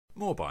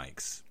More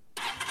Bikes.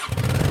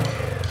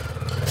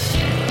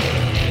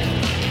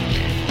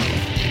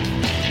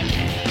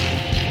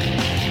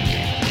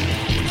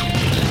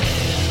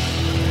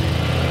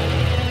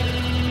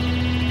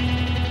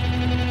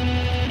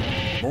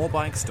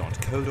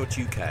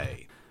 Morebikes.co.uk.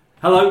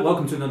 Hello,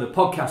 welcome to another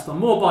podcast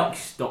on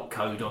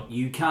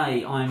morebikes.co.uk.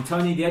 I'm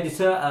Tony, the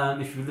editor.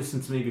 If you've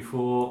listened to me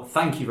before,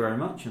 thank you very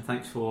much, and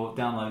thanks for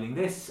downloading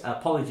this.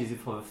 Apologies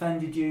if I've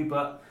offended you,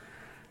 but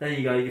there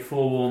you go, you're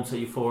forewarned, so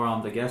you're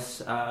forearmed, I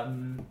guess.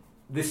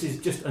 This is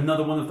just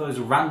another one of those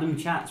random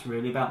chats,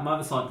 really, about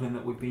motorcycling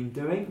that we've been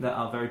doing that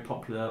are very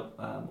popular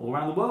all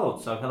around the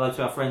world. So hello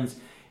to our friends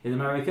in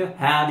America,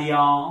 howdy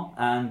y'all,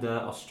 and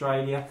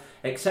Australia,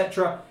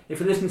 etc. If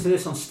you're listening to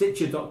this on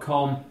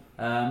Stitcher.com,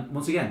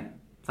 once again,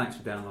 thanks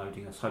for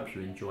downloading us. Hope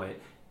you enjoy it.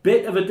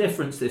 Bit of a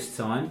difference this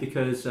time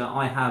because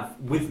I have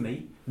with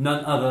me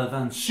none other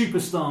than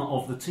superstar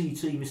of the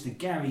TT, Mr.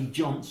 Gary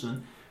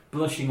Johnson,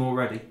 blushing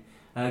already.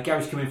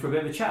 Gary's come in for a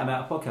bit of a chat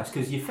about a podcast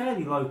because you're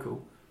fairly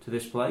local to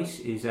this place,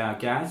 is our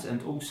Gaz,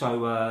 and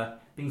also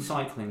been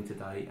cycling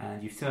today,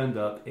 and you've turned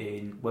up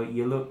in, well,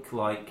 you look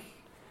like,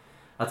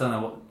 I don't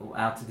know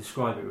how to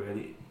describe it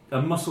really,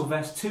 a muscle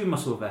vest, two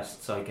muscle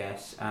vests I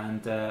guess,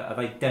 and are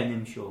they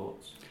denim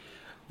shorts?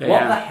 Yeah.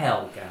 What the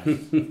hell, Gaz?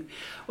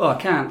 Well, I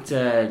can't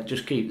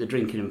just keep the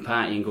drinking and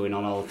partying going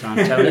on all the time,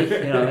 Tony. You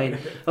know what I mean?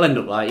 I'll end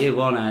up like you,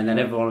 won't I? And then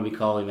everyone will be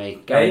calling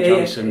me Gary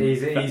Johnson.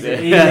 Easy,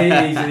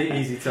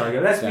 Tiger.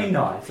 Let's be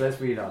nice.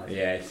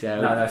 Yeah. So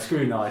no,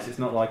 screw nice. It's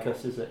not like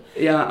us, is it?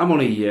 Yeah, I'm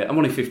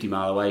only 50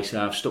 mile away,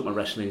 so I've stuck my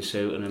wrestling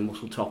suit and a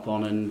muscle top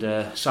on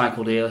and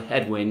cycled here,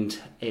 headwind.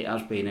 It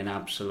has been an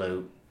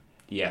absolute.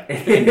 Yeah,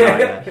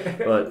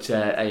 but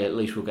hey, at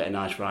least we'll get a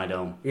nice ride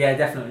home. Yeah,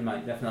 definitely,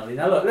 mate, definitely.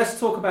 Now look, let's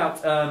talk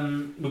about,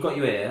 we've got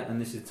you here, and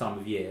this is the time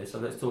of year, so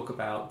let's talk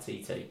about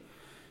TT,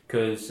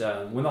 because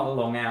we're not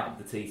long out of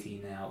the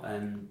TT now,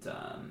 and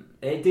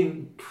it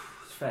didn't,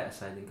 it's fair to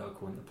say, it didn't go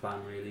according to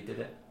plan really, did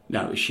it?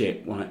 No, it was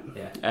shit, wasn't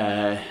it?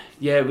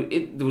 Yeah.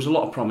 There was a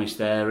lot of promise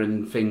there,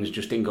 and things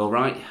just didn't go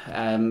right.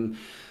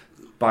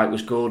 Bike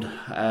was good.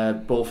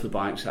 Both of the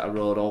bikes that I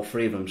rode, all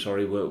three of them,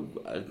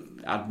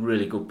 had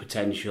really good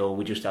potential.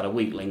 We just had a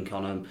weak link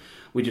on them.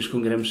 We just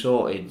couldn't get them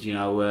sorted. You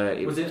know,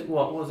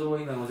 what was the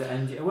weak link? Was it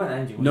engine? It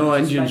wasn't engine. No,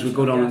 engines were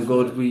good on them.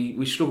 Good.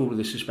 We struggled with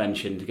the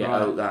suspension to get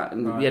out that.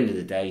 And at the end of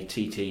the day,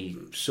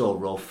 TT so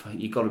rough.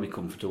 You've got to be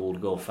comfortable to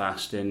go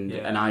fast, and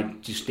I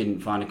just didn't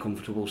find a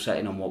comfortable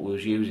setting on what we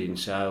was using.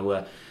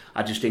 So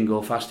I just didn't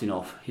go fast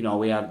enough. You know,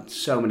 we had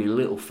so many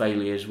little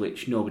failures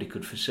which nobody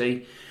could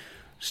foresee.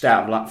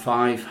 Start of lap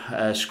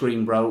 5,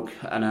 screen broke,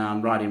 and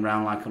I'm riding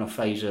around like on a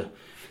phaser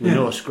with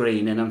no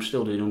screen, and I'm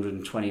still doing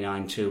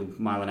 129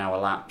 mile an hour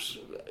laps.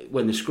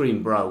 When the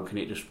screen broke and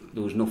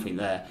there was nothing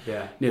there,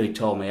 nearly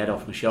tore my head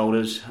off my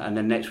shoulders, and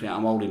then next minute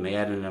I'm holding my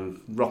head and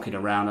I'm rocking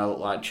around. I look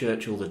like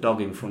Churchill the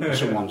dog in front of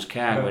someone's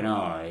car going,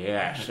 oh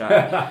yes,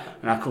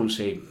 and I couldn't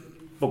see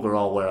bugger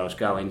all where I was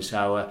going,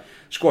 so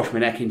squashed my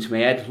neck into my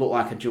head, looked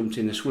like I jumped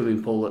in the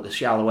swimming pool at the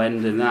shallow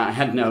end, and that I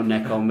had no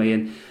neck on me,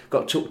 and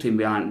got tucked in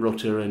behind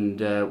Rutter and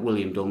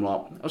William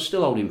Dunlop. I was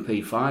still holding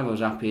P5, I was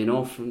happy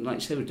enough, and like I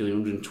said, we were doing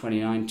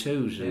 129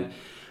 twos, and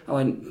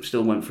I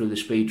still went through the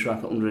speed trap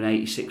at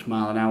 186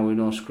 mile an hour with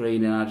no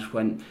screen, and I just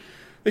went,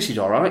 this is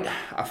alright.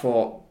 I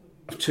thought,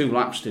 I've 2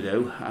 laps to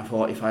do. I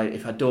thought if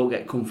I don't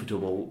get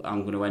comfortable,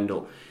 I'm going to end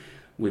up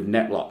with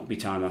neck lock by the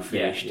time I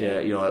finished.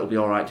 You know, it'll be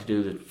all right to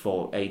do the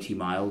 80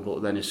 mile,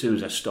 but then as soon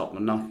as I stop, my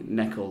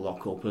neck will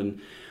lock up,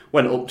 and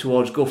went up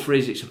towards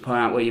Guthries. It's a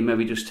part where you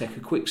maybe just take a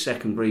quick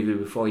second breather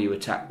before you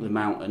attack the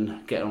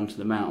mountain, get onto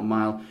the mountain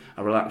mile.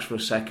 I relaxed for a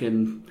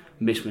second,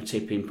 missed my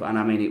tipping, and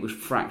I mean it was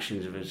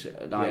fractions of a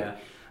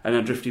and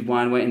I drifted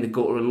wide, went in the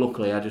gutter, and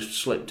luckily I just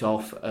slipped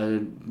off.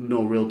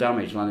 No real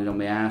damage, landed on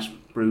my arse,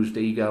 bruised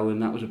ego,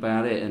 and that was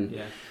about it. And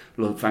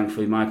look,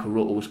 thankfully Michael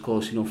Rutter was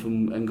close enough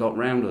and got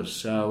round us.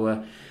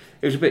 So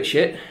it was a bit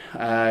shit.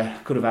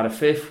 Could have had a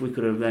 5th. We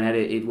could have then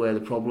edited where the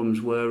problems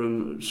were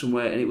and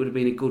somewhere, and it would have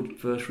been a good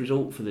first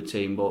result for the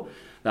team. But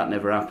that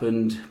never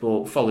happened.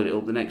 But followed it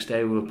up the next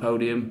day with a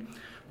podium.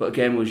 But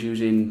again, was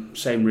using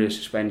same rear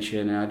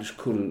suspension, and I just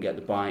couldn't get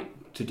the bike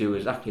to do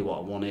exactly what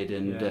I wanted.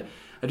 And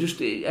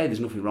there's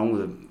nothing wrong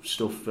with the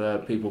stuff.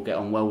 People get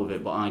on well with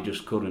it, but I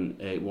just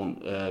couldn't. It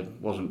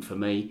wasn't for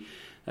me.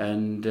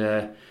 And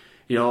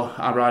you know,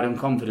 I ride on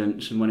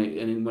confidence, and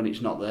when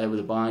it's not there with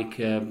the bike,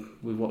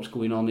 with what's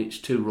going on, it's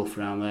too rough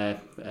around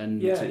there,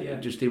 and it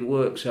just didn't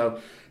work. So,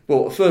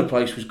 but 3rd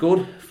place was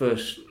good,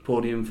 first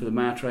podium for the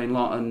Martrain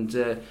lot, and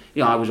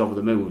I was over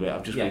the moon with it.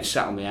 I've just been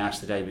sat on my ass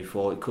the day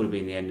before. It could have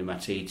been the end of my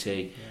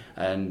TT,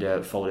 and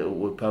followed it up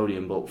with a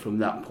podium. But from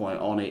that point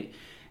on,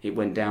 it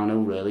went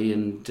downhill really,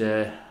 and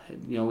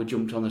we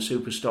jumped on the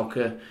super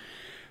stocker.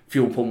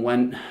 Fuel pump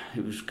went,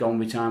 it was gone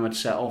by the time I'd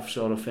set off,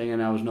 sort of thing,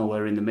 and I was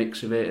nowhere in the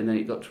mix of it, and then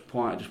it got to a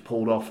point I just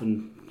pulled off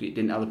and it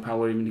didn't have the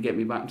power even to get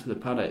me back to the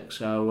paddock.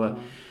 So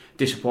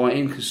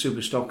disappointing, because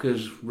super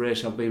stockers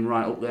race I've been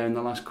right up there in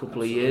the last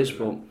couple of years,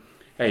 but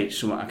hey, it's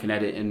something I can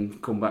edit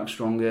and come back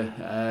stronger.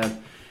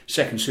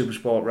 Second super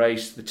sport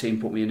race, the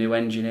team put me a new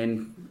engine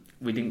in.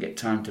 we didn't get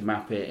time to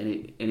map it,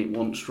 and it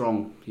wasn't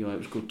strong. You know, it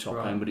was good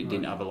top end, but it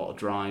didn't have a lot of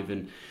drive,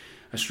 and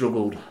I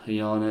struggled.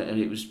 You know, and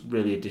it was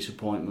really a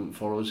disappointment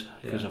for us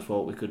because I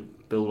thought we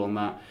could build on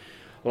that.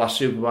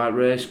 Last Superbike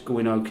race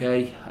going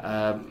okay,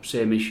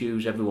 same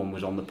issues. Everyone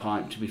was on the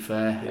pipe, to be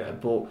fair,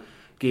 but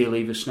gear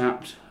lever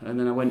snapped, and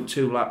then I went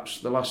 2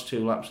 laps. The last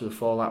 2 laps of the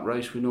 4-lap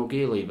race with no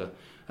gear lever.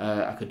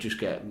 I could just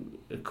get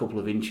a couple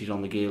of inches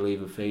on the gear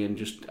lever fee, and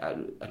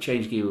I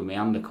changed gear with my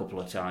hand a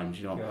couple of times.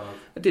 You know,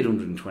 I did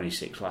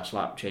 126 last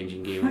lap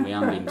changing gear with my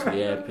hand into the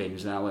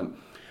hairpins, and I went.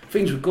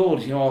 Things were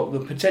good, you know, the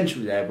potential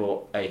was there,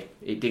 but hey,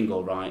 it didn't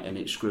go right, and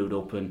it screwed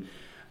up, and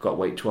got to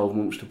wait 12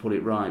 months to put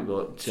it right.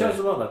 But shows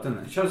a lot, though, doesn't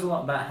it? It shows a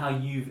lot about how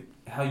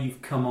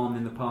you've come on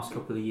in the past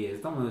couple of years.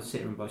 I don't want to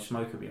sit here and blow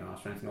smoke up your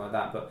ass or anything like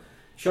that, but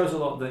shows a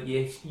lot that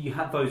you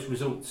had those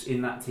results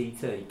in that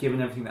TT,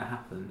 given everything that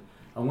happened,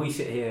 and we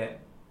sit here,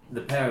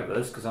 the pair of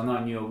us, because I've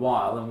known you a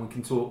while, and we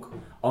can talk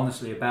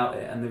honestly about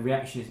it, and the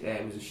reaction is,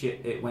 it was a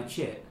shit. It went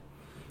shit.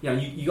 You know,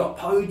 you got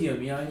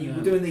podium, you know, and you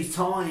were doing these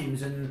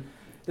times, and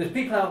there's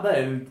people out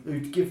there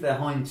who'd give their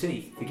hind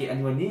teeth to get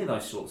anywhere near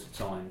those sorts of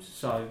times.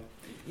 So,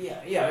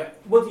 yeah.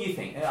 What do you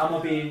think? Am I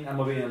being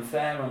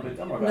unfair? Don't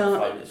worry about the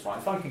phone. It's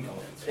fine. Phone can go on.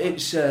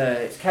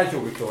 It's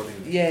casual recording.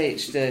 Yeah,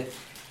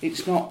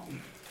 it's not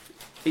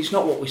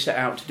what we set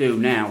out to do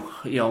now.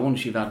 You know,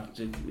 once you've had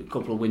a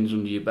couple of wins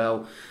under your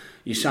belt,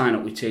 you sign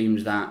up with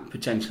teams that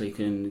potentially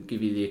can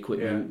give you the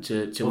equipment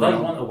to win. Well, they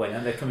want to win,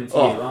 and they're coming to you,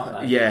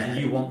 aren't they? Yeah.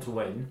 You want to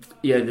win.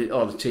 Yeah,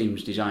 the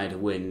teams desire to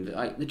win.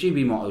 The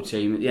GB Moto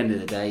team, at the end of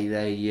the day,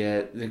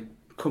 they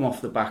come off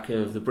the back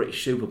of the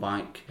British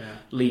Superbike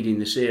leading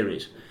the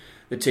series.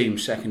 The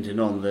team's second to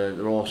none.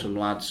 They're awesome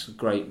lads,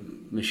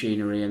 great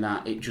machinery and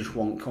that. It just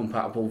wasn't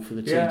compatible for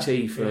the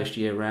TT first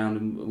year round,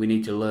 and we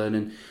need to learn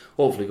and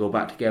hopefully go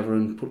back together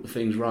and put the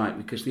things right,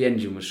 because the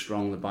engine was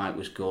strong, the bike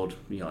was good.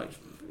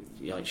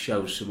 It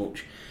shows so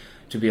much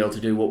to be able to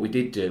do what we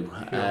did do.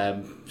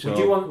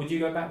 So would you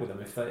go back with them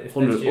if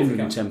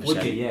 110%?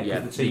 Would you? Yeah,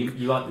 the team,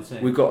 you like the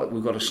team. We've got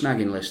a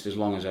snagging list as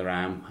long as I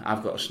am.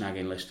 I've got a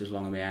snagging list as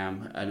long as I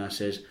am, and I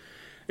says,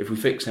 if we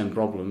fix them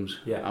problems,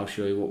 I'll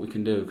show you what we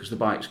can do, because the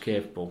bike's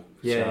capable.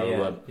 We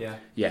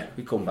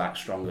come back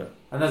stronger.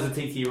 And as a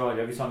TT rider,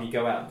 every time you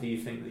go out, do you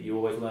think that you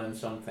always learn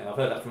something? I've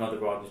heard that from other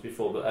riders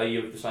before, but are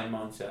you of the same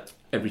mindset?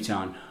 Every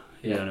time.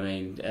 You know what I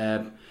mean?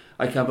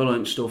 I've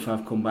learnt stuff.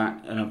 I've come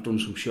back and I've done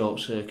some short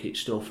circuit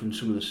stuff, and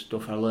some of the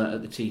stuff I learnt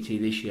at the TT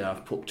this year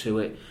I've put to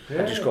it.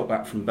 I just got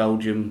back from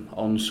Belgium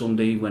on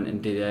Sunday, went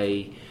and did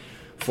a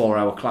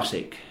 4-hour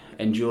classic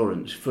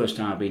endurance. First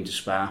time I've been to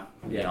Spa.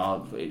 You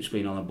know, it's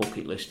been on a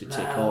bucket list to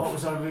tick off. What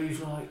was that rouge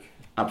like?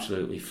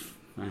 Absolutely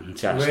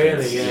fantastic.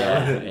 Really?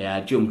 Yeah.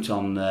 I jumped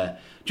on this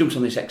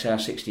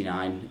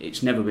XR69.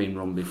 It's never been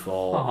run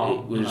before.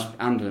 It was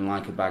handling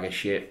like a bag of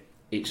shit.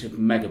 It's a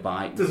mega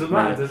bike. Doesn't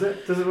matter, does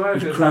it? Doesn't matter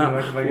if it's like a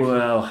bag of shit.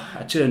 Well,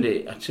 I turned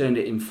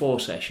it in 4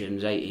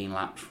 sessions, 18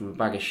 laps from a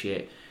bag of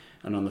shit,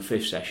 and on the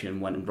 5th session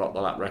went and broke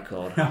the lap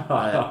record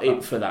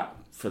for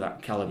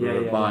that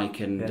calibre of bike.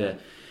 And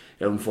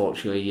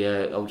unfortunately,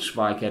 old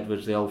Spike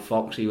Edwards, the old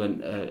fox, he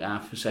went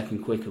half a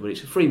second quicker, but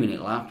it's a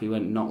 3-minute lap. He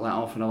went and knocked that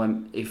off, and I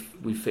went, if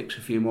we fix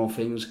a few more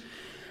things.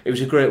 It was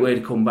a great way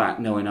to come back,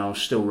 knowing I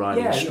was still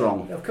riding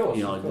strong. Yeah, of course.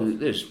 You know,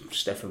 there's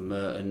Stefan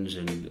Mertens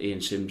and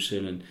Ian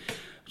Simpson and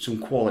some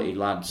quality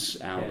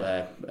lads out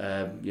there,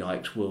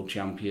 ex-world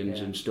champions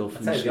and stuff.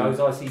 I tell you,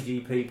 those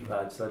ICGP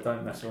lads, they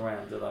don't mess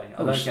around, do they?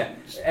 I don't care.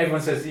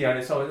 Everyone says,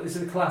 this is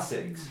the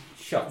classics.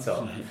 Shut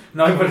up.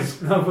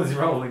 Nobody's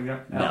rolling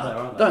out there,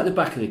 are they? The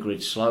back of the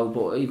grid's slow,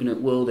 but even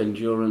at World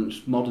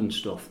Endurance, modern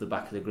stuff, the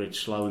back of the grid's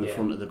slow and the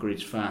front of the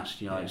grid's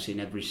fast. It's in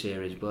every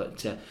series.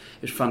 But it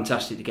was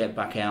fantastic to get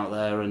back out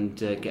there and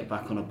get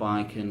back on a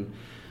bike, and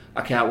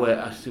I can't wait.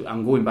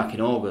 I'm going back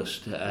in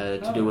August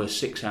to do a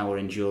 6-hour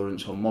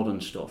endurance on modern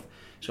stuff.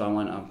 So I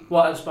went.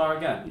 What, at Spa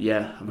again?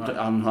 Yeah,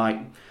 I'm like,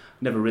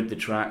 never rid the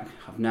track.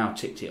 I've now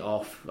ticked it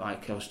off.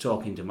 Like, I was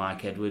talking to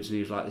Mike Edwards, and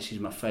he was like, "This is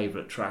my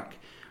favourite track."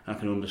 I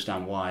can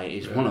understand why.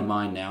 It's one of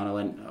mine now, and I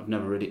went, I've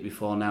never rid it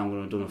before. Now I'm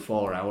going to have done a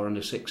 4-hour and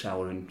a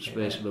 6-hour in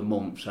space of a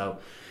month. So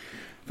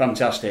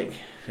fantastic.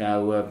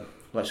 So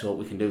let's hope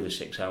we can do the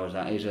 6 hours.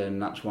 That is,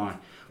 and that's why.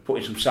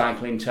 Putting some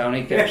cycling,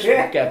 Tony, get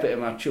a bit of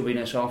my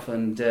chubbiness off,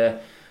 and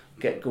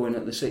get going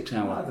at the 6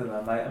 hour. I don't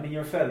know, mate. I mean,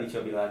 you're a fairly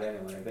chubby lad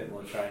anyway. A bit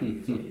more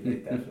training is what you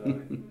need,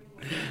 definitely.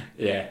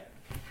 Yeah.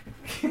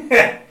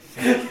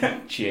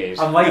 Cheers.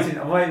 I'm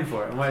waiting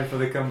for it. I'm waiting for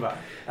the comeback.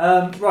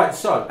 Right,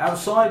 so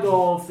outside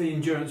of the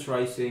endurance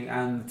racing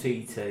and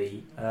the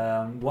TT,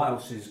 what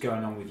else is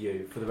going on with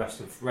you for the rest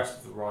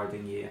of the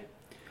riding year?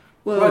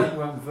 Well,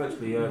 we're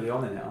virtually early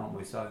on in it, aren't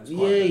we? So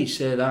you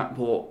say that,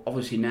 but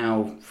obviously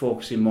now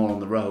focusing more on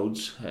the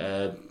roads.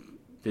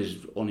 There's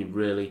only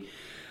really,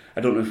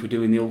 I don't know if we're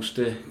doing the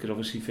Ulster, because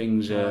obviously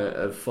things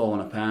have fallen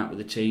apart with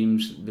the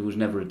teams. There was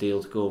never a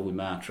deal to go with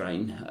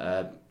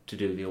Martrain to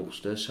do the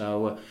Ulster,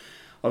 so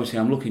obviously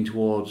I'm looking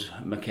towards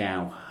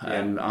Macau,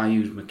 and I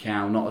use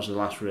Macau not as the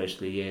last race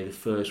of the year, the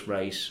first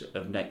race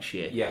of next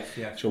year. Yes.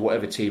 So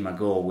whatever team I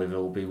go with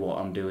will be what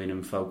I'm doing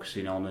and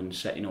focusing on and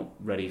setting up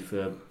ready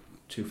for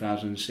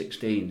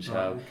 2016.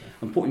 So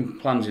I'm putting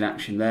plans in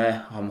action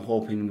there. I'm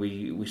hoping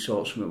we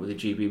sort something with the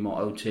GB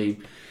Moto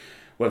team.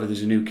 Whether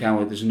there's a new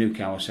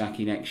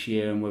Kawasaki next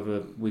year, and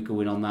whether we go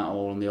in on that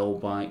or on the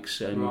old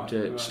bikes,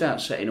 and start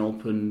setting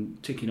up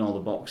and ticking all the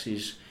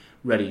boxes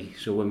ready.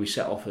 So when we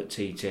set off at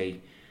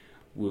TT,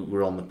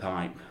 we're on the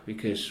pipe,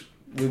 because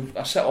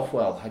I set off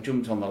well. I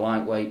jumped on the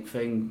lightweight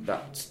thing,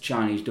 that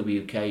Chinese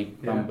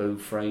WK bamboo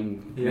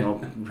frame,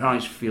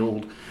 rice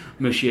fueled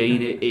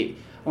machine.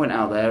 I went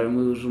out there and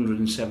we was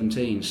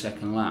 117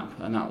 second lap,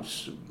 and that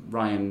was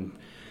Ryan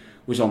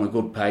was on a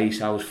good pace.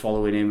 I was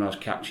following him, I was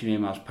catching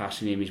him, I was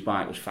passing him. His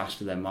bike was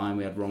faster than mine.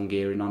 We had wrong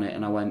gearing on it,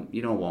 and I went,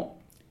 you know what?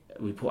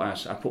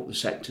 I put the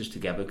sectors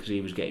together because he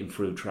was getting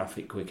through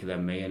traffic quicker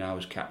than me, and I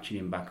was catching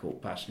him back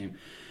up, passing him.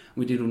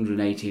 We did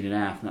 118 and a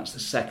half, and that's the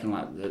second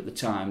lap. At the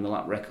time, the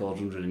lap record's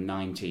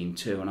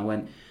 119.2, and I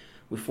went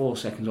with 4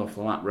 seconds off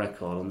the lap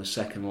record on the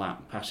second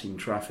lap, passing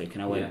traffic,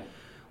 and I went,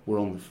 we're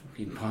on the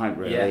fucking pipe,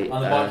 really. Yeah,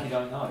 on the bike you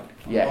don't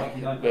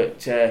know.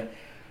 But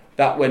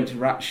that went to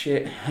rat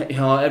shit.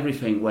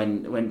 Everything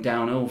went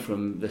downhill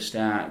from the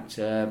start.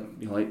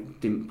 It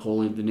didn't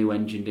pull, the new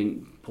engine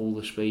didn't pull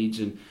the speeds,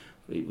 and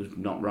it was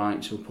not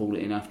right, so we pulled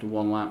it in after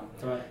one lap.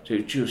 Right. So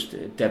it was just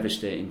a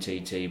devastating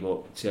TT,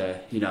 but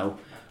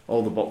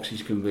all the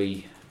boxes can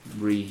be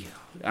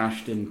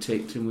rehashed and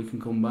ticked, and we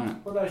can come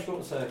back. What about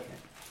short circuit?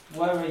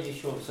 Where are you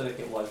short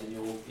circuit wise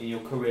in your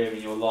career,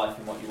 in your life,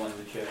 and what you want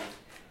to achieve?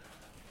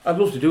 I'd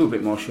love to do a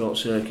bit more short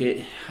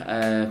circuit.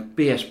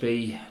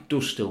 BSB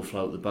does still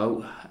float the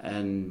boat,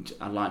 and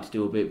I'd like to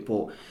do a bit,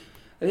 but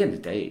at the end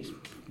of the day,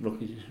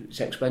 it's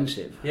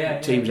expensive.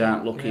 Teams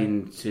aren't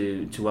looking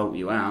to help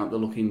you out; they're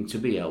looking to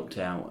be helped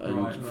out,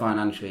 and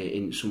financially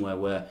in somewhere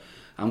where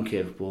I'm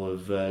capable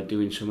of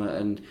doing something.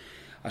 And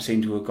I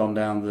seem to have gone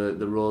down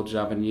the Rhodes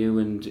Avenue,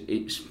 and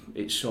it's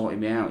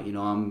sorting me out.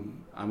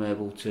 I'm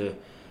able to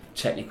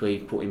technically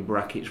put in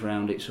brackets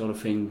around it, sort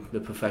of thing. The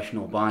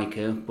professional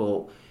biker,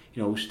 but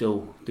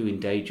still doing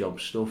day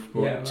job stuff.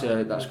 But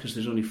that's because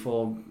there's only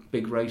 4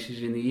 big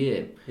races in the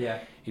year. Yeah.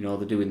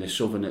 They're doing the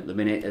Southern at the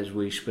minute as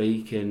we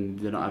speak, and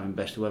they're not having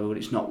best of weather. But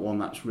it's not one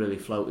that's really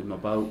floated my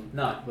boat.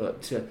 No.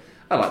 But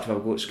I'd like to have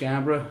a go at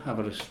Scarborough. Have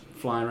a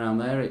fly around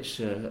there. It's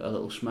a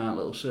little smart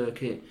little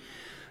circuit.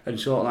 And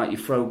sort of like your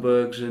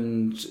Frobergs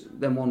and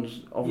them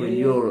ones over in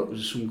Europe,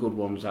 there's some good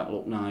ones that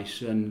look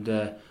nice, and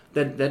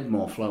they'd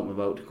more float my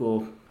boat to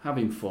go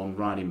having fun,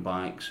 riding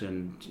bikes,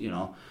 and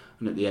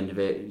and at the end of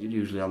it,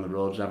 usually on the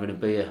roads having a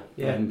beer.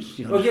 Yeah. And,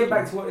 well, getting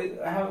back to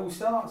how it all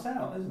starts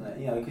out, isn't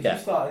it? Because you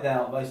started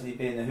out basically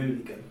being a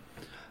hooligan.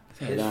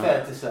 It's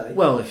fair to say.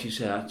 Well, if you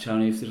say that,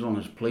 Tony, if there's long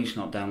as police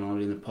not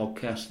downloading the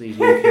podcast, these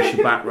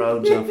Lincolnshire back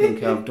roads, I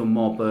think I've done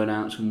more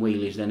burnouts and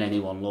wheelies than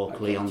anyone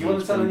locally on. Do you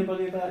want to tell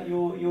anybody about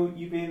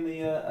you being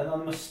the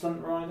anonymous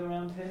stunt rider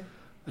around here?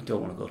 I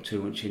don't want to go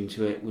too much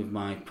into it with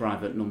my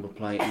private number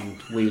plate and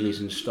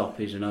wheelies and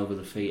stoppies and over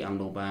the feet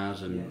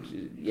handlebars and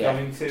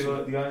going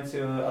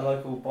to a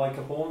local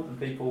biker haunt and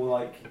people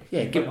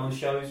putting on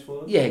shows for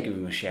them. Yeah, give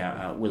them a shout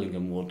out.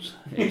 Willingham Woods.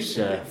 It's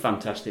a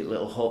fantastic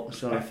little hut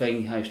sort of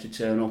thing. I used to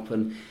turn up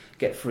and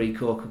get free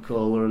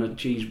Coca-Cola and a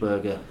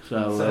cheeseburger.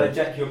 So they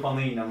jack you up on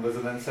the numbers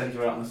and then send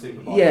you out on the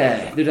superbike?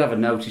 Yeah, they'd have a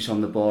notice on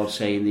the board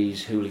saying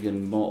these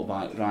hooligan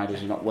motorbike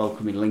riders are not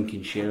welcome in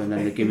Lincolnshire, and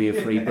then they'd give me a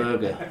free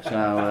burger.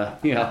 So,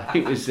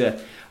 it was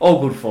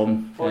all good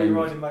fun. What were you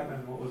riding back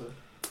then? What was it?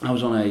 I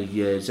was on a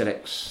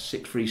ZX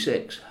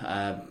 636,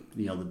 the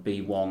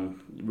B1,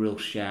 real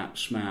sharp,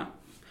 smart.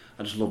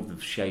 I just loved the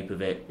shape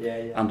of it.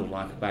 Yeah. Handled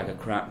like a bag of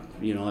crap.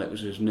 It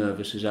was as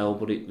nervous as hell,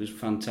 but it was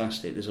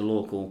fantastic. There's a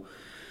local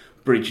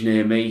bridge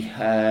near me,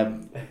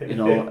 and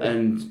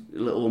a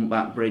little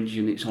humpback bridge,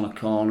 and it's on a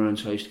corner, and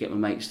so I used to get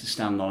my mates to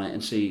stand on it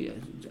and see.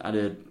 I'd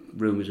heard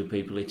rumours of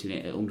people hitting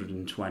it at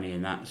 120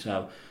 and that,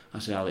 so I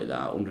said I'll hit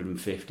that at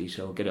 150,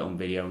 so I'll get it on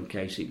video in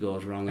case it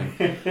goes wrong.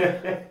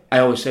 And I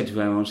always said to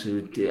everyone,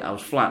 I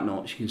was flat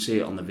nuts, you can see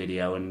it on the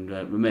video, and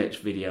my mate's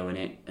videoing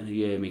it, and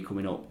you hear me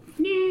coming up,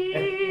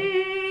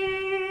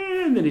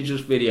 and then he's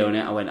just videoing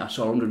it. I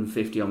saw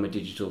 150 on my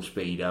digital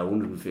speedo,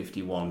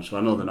 151, so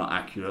I know they're not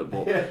accurate,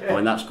 but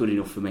that's good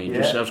enough for me.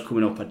 Just as I was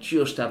coming up, I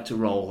just had to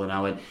roll,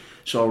 and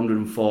saw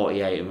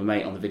 148, and my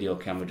mate on the video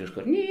camera just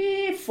goes,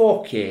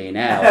 fucking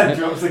hell.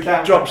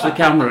 Drops the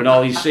camera, and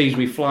all he sees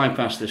me fly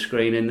past the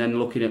screen and then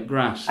looking at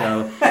grass.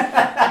 So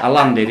I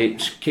landed,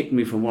 it kicked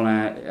me from one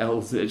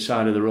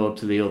side of the road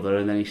to the other,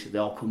 and then he said,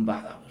 "I'll come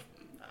back." That was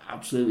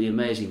absolutely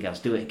amazing, guys.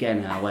 Do it again.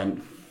 And I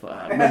went,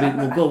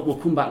 maybe we'll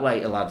come back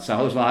later, lads. So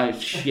I was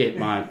like, shit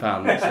my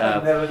pants.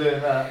 Never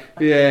doing that.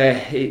 Yeah,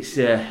 it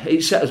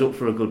set us up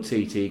for a good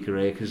TT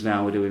career, because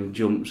now we're doing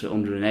jumps at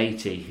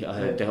 180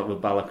 down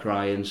with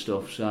Balacry and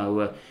stuff.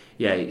 So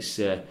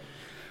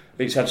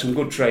it's had some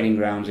good training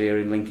grounds here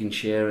in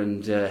Lincolnshire,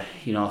 and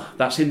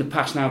that's in the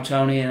past now,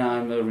 Tony. And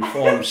I'm a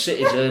reformed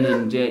citizen,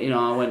 and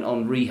I went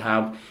on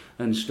rehab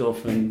and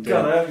stuff. And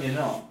God, I hope you're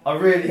not. I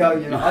really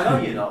hope you're not. I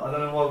know you're not. I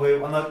don't know why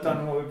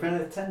we're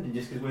pretending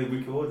just because we're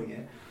recording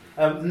it.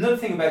 Another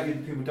thing about you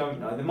that people don't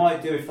know, they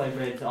might do if they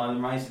read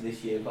Island Racer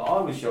this year, but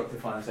I was shocked to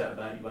find this out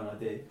about you when I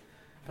did,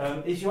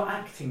 is your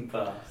acting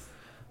past.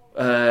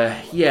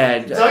 Yeah.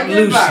 Don't get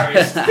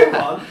embarrassed, come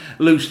on.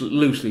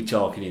 Loosely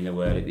talking in the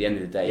word at the end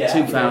of the day. Yeah,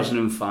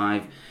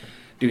 2005,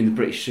 doing the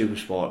British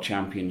Supersport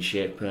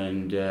Championship,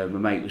 and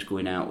my mate was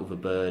going out with a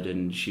bird,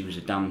 and she was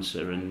a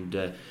dancer, and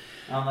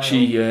oh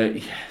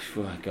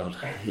God,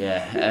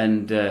 yeah,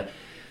 and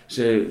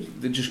so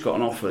they just got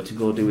an offer to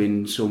go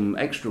doing some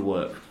extra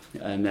work.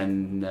 And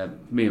then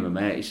me and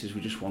my mate, he says, we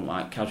just want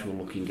like casual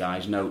looking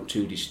guys, no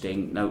too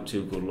distinct, no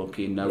too good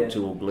looking, no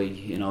too ugly,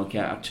 you know, you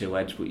can't have two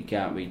heads but you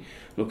can't be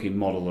looking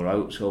model or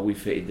out. So we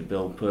fitted the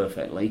bill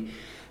perfectly.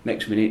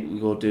 Next minute we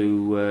go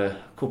do a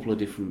couple of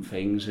different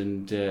things,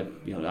 and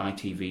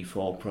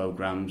ITV4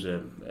 programmes,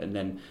 and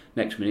then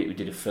next minute we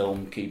did a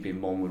film, Keeping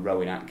Mum, with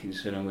Rowan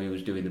Atkinson, and we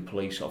was doing the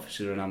police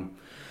officer, and I'm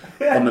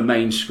on the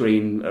main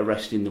screen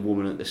arresting the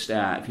woman at the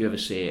start. If you ever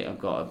see it, I've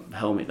got a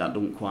helmet that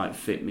doesn't quite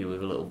fit me,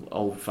 with a little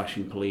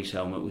old-fashioned police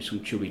helmet with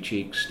some chubby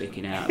cheeks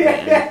sticking out of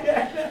it,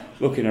 and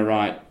looking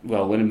alright.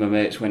 Well, when my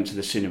mates went to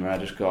the cinema, I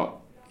just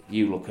got,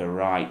 you look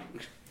alright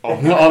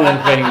on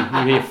the thing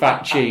with your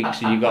fat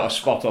cheeks, and you got a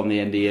spot on the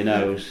end of your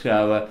nose.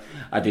 So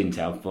I didn't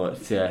have, but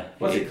what's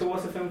it called?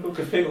 What's the film called?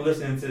 Because people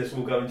listening to this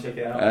will go and check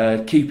it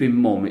out. Keeping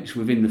Mum. It's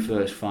within the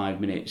first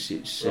 5 minutes.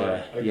 It's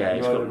right, okay.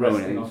 It's got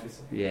Rowan.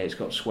 Yeah, it's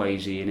got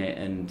Swayze in it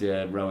and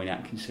Rowan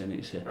Atkinson.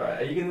 It's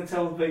right. Are you going to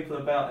tell the people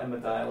about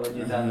Emmerdale and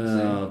your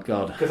dancing? Oh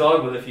God. Because I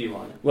will if you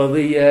want. Well,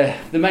 the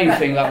main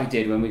thing that we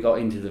did when we got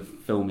into the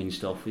filming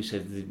stuff, we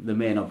said the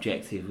main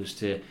objective was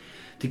to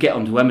get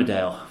onto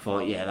Emmerdale. I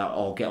thought,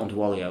 or get onto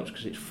Hollyoaks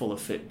because it's full of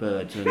fit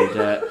birds,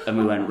 and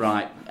we went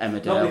right,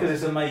 Emmerdale. Not because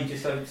it's a major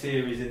soap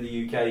series in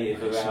the UK.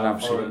 It's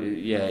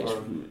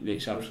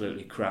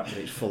absolutely crap, but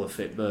it's full of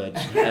fit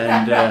birds,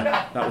 and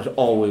that was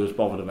all we was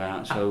bothered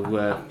about. So,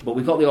 but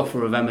we got the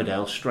offer of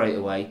Emmerdale straight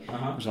away.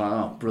 I was like,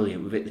 oh,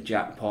 brilliant! We've hit the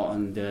jackpot,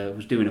 and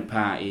was doing a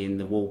party in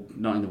the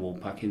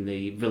Woolpack, in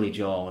the village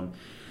hall, and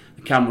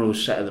the camera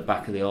was set at the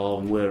back of the hall,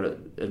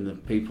 and the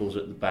people's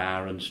at the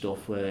bar and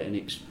stuff. And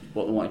it's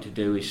what they wanted to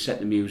do is set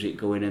the music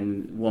going,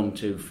 and 1,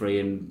 2, 3,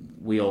 and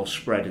we all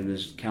spread, and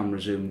there's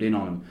camera zoomed in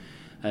on them.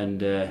 And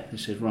they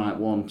said, right,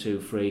 1, 2,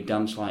 3,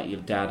 dance like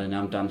your dad, and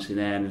I'm dancing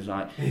there, and it's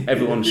like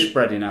everyone's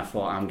spreading. I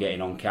thought, I'm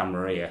getting on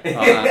camera here.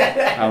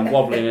 I'm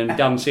wobbling and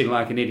dancing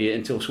like an idiot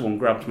until someone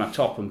grabs my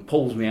top and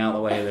pulls me out of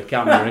the way of the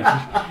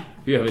camera.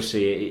 If you ever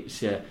see it,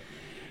 it's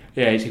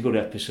it's a good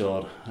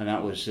episode, and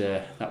that was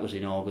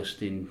in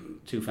August in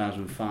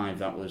 2005.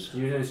 That was.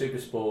 You were doing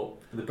Supersport,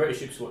 the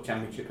British Supersport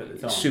Championship at the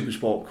time.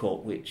 Supersport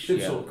Cup, which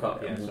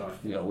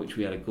which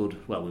we had a good.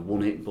 Well, we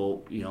won it,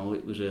 but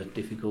it was a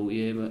difficult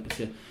year,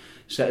 but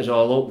set us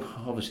all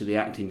up. Obviously, the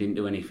acting didn't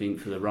do anything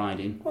for the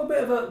riding. Well,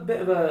 a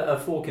bit of a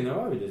fork in the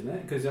road, isn't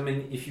it? Because I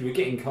mean, if you were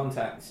getting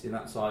contacts in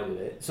that side of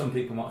it, some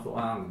people might have thought,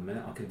 hang on a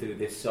minute, I can do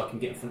this, so I can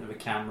get in front of a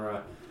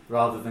camera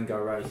rather than go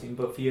racing.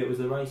 But for you, it was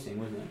the racing,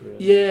 wasn't it? Really?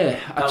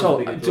 Yeah,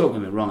 don't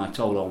get me wrong. I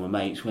told all my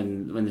mates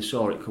when they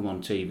saw it come on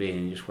TV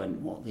and just went,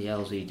 "What the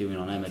hell's he doing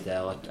on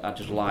Emmerdale?" I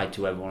just lied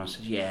to everyone. I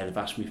said, "Yeah, they've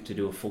asked me to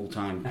do a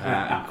full-time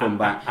part and come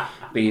back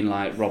being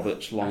like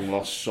Robert's long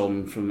lost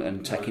son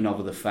and taking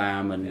over the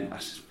farm." And I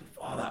said,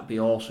 "Oh, that'd be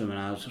awesome." And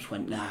I just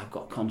went, "Nah, I've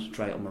got to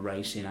concentrate on my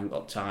racing. I haven't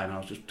got time." And I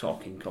was just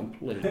talking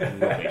completely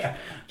rubbish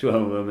to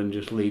them and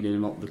just leading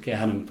them up the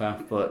garden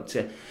path. But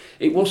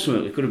it was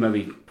something we could have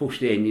maybe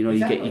pushed in.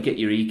 Exactly. you get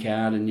your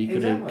e-card and you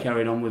could have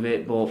carried on with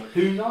it. But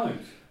who knows?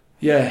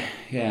 Yeah,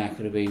 it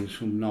could have been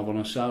some knob on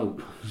a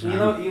soap. So.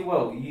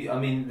 I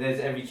mean, there's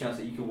every chance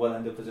that you could well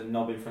end up as a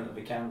knob in front of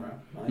a camera.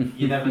 Right?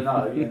 You never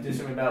know. You do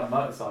something about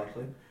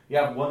motorcycling. You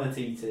have won a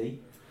TT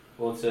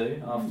or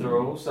two after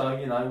all, so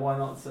why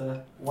not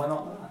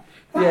that?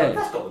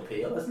 That's got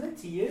appeal, hasn't it,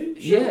 to you?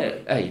 Sure. Yeah,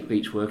 hey, it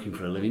beats working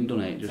for a living,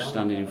 doesn't it? Just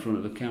standing in front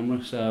of a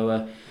camera.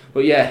 So,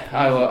 but yeah,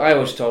 I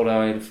always told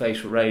I had a face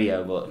for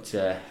radio, but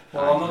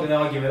well, I'm not going to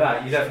argue with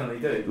that. You definitely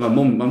do. My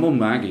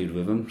mum argued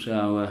with them,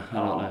 so I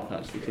don't know if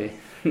that's the case.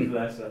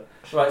 Bless her.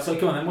 Right, so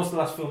come on then. What's the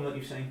last film that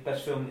you've seen?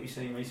 Best film that you've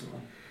seen recently?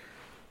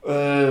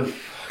 We'll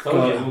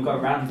go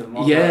random.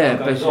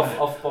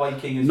 Off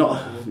biking as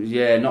well.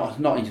 Yeah,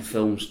 not into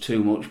films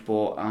too much,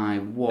 but I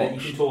watched. That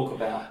you can talk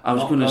about. I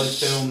was going to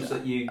films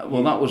that you.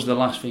 Well, that was the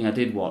last thing I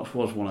did watch.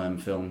 Was one of them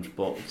films,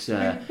 but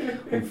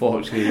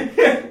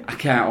unfortunately, I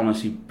can't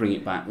honestly bring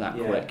it back that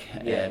quick.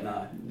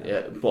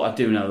 But I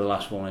do know the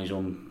last one is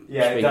on.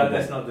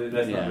 Let's not do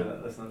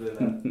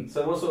that.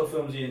 So, what sort of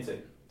films are you into?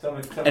 Tell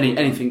me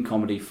anything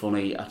comedy,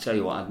 funny. I tell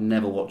you what, I'd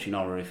never watch an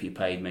horror if you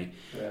paid me.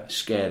 Yeah.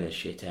 Scare the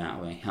shit out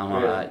of me.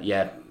 I'm like,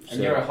 So,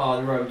 and you're a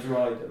hard road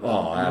rider.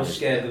 You're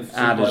scared of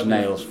hard as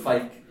nails,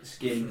 fake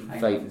skin,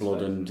 fake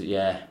blood, and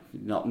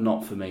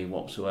not for me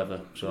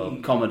whatsoever. So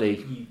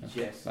comedy,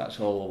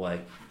 that's all the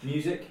way.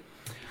 Music,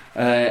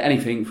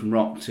 anything from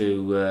rock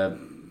to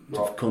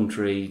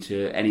country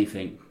to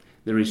anything.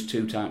 there is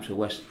two types of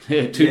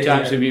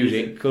types of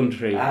music,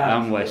 country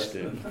and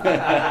western,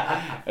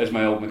 as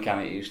my old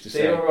mechanic used to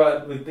say. So you're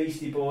alright with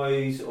Beastie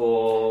Boys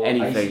or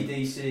anything,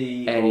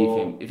 AC/DC?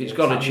 Anything. If it's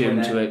got a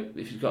tune to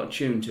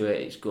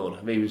it, it's good.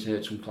 I've even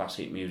heard some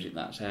classic music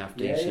that's half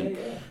decent.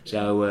 Yeah.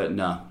 So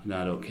no,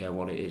 I don't care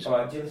what it is.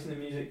 Alright, do you listen to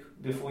music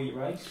before you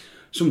race?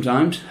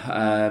 Sometimes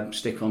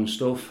stick on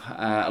stuff.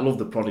 I love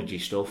the Prodigy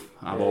stuff.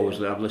 I've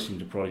listened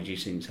to Prodigy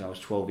since I was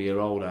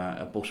 12-year-old.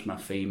 I bust my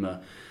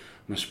femur,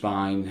 my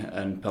spine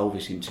and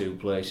pelvis in two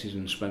places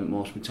and spent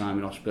most of my time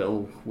in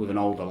hospital with an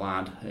older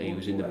lad. He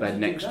was in the bed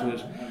next to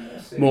us.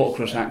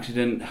 Motocross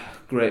accident,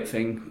 great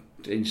thing.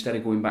 Instead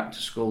of going back to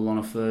school on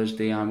a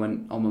Thursday, I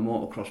went on my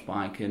motocross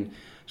bike and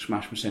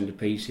smashed my centre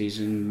pieces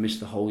and missed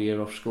the whole year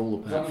off school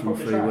apart from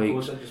 3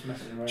 weeks.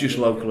 Just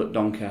local at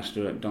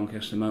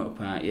Doncaster Motor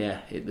Park,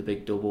 hit the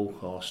big double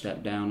or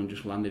stepped down and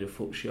just landed a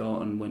foot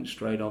short and went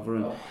straight over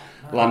and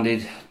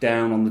landed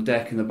down on the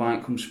deck and the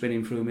bike come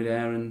spinning through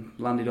mid-air and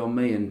landed on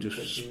me and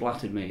just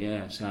splattered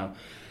me, so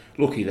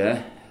lucky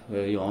there.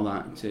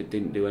 That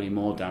didn't do any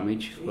more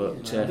damage.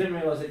 But I didn't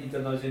realise that you'd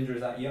done those injuries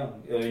that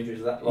young,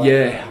 injuries that light.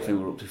 Yeah, I think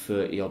we're up to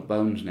 30 odd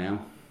bones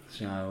now.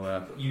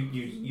 So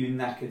you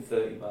knackered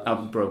 30 bones.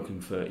 I've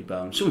broken 30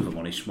 bones. Some of them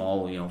only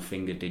small,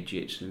 finger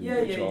digits, and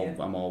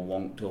I'm all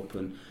wonked up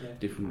and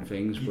different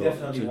things. You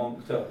definitely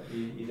wonked up.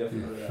 You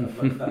definitely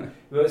are.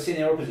 We're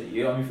sitting here opposite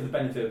you. I mean, for the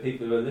benefit of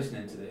people who are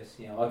listening to this,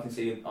 I can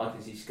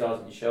see scars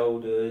on your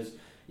shoulders.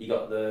 You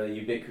got the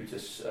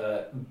ubiquitous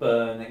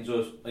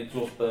exhaust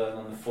burn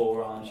on the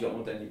forearms. You got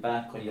one down your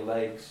back, on your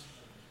legs.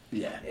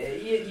 Yeah,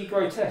 you're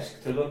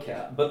grotesque to look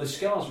at, but the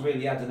scars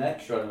really add an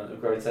extra element of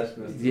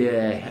grotesqueness.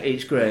 Yeah,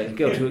 it's great.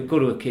 Go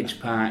to a kid's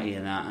party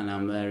and that, and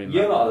I'm there.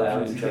 You're not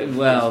allowed to go.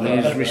 Well,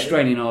 there's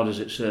restraining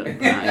orders at certain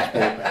parties,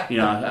 but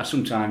I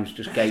sometimes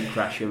just gate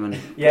crash them and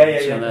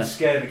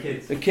scare the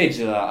kids. The kids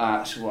are like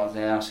that. So what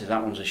they are, says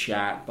that one's a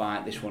shark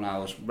bite. This one I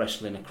was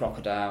wrestling a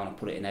crocodile and I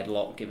put it in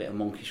headlock, give it a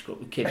monkey scrub.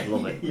 The kids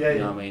love it. You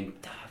know what I mean?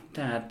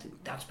 Gaz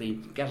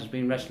has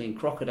been wrestling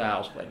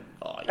crocodiles.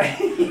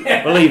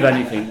 Believe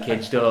anything,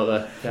 kids, don't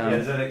they?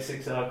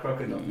 ZX6R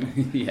crocodile.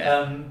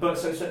 But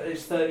so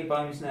it's 30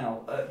 bones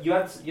now. You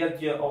had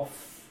your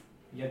off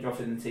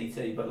in the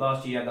TT, but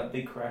last year you had that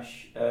big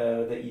crash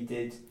that you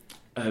did.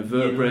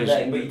 Vertebrae.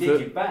 But you did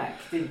your back,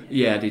 didn't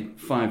you? Yeah, I did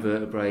 5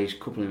 vertebrae,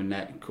 couple in my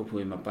neck, couple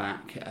in my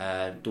back.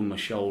 Done my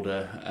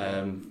shoulder.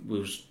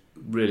 Was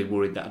really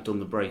worried that I'd done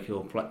the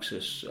brachial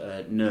plexus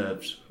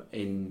nerves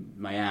in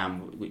my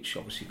arm, which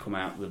obviously come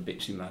out the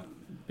bits in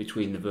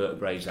between the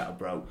vertebrae that I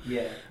broke.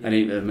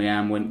 And my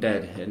arm went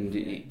dead and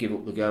it gave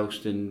up the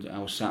ghost, and I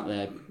was sat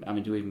there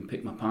having to even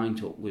pick my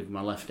pint up with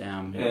my left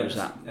arm. It was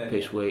that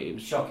piss weight. It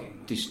was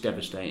shocking. Just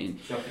devastating.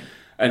 Shocking.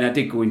 And I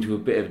did go into a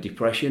bit of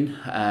depression.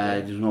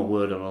 There's no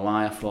word on a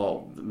lie. I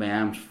thought my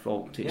arm's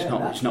fucked. It's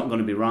not going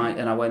to be right.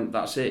 And I went,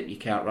 that's it. You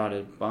can't ride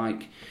a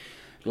bike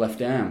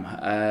left arm.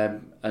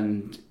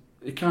 And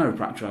the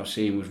chiropractor I was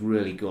seeing was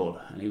really good,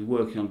 and he was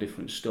working on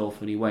different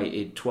stuff, and he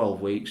waited 12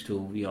 weeks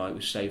till it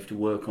was safe to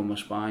work on my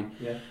spine.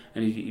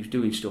 And he was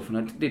doing stuff, and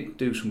I did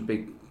do some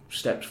big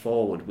steps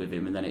forward with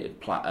him, and then it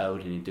had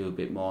plateaued, and he'd do a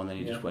bit more, and then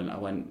he just went,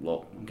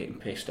 look, I'm getting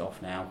pissed off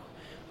now.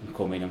 I'm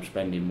coming, I'm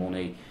spending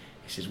money.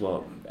 He says,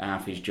 well,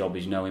 half his job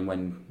is knowing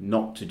when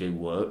not to do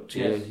work.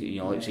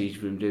 It's easy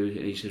for him to do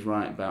it. He says,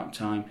 right, about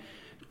time.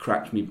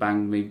 Cracked me,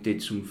 banged me,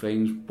 did some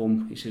things,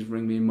 boom. He says,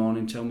 ring me in the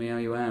morning, tell me how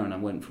you are. And I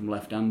went from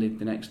left-handed.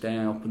 The next day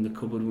I opened the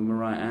cupboard with my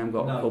right arm,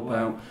 got a cup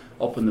out,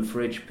 opened the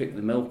fridge, picked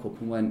the milk up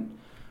and went,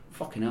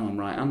 fucking hell, I'm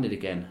right-handed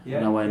again.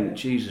 And I went,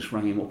 Jesus,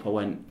 rang him up. I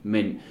went,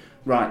 mint.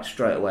 Right,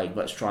 straight away,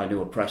 let's try and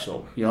do a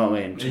press-up. You know what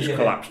I mean? Just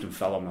collapsed and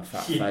fell on my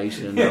fat face.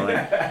 And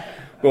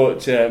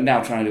but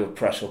now trying to do a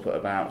press-up at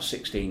about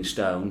 16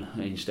 stone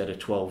instead of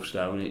 12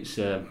 stone,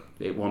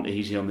 it wasn't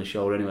easy on the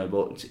shoulder anyway,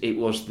 but it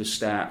was the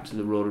start to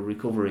the road of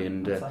recovery.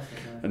 And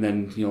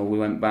then we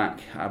went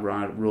back. I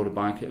rode a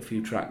bike at a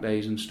few track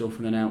days and stuff,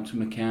 and then out to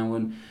Macau.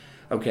 And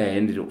I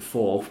ended up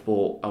 4th,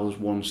 but I was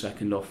 1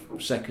 second off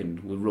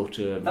second with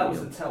Rutter. That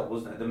was the tell,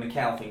 wasn't it? The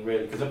Macau thing,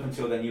 really, because up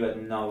until then you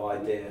had no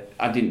idea.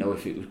 I didn't know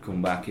if it would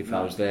come back if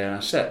I was there.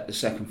 I set the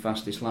second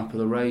fastest lap of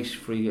the race,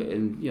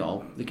 and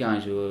the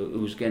guys who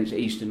was against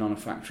Easton on a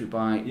factory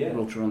bike,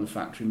 Rutter on the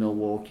factory,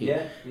 Milwaukee,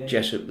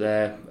 Jessup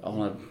there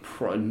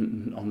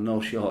on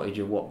no shortage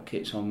of what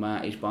kit's on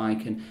Marty's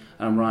bike, and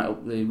I'm right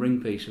up the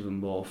ring piece of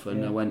them both,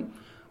 and I went,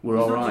 we're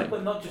all right.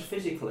 But not just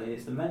physically,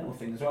 it's the mental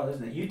thing as well,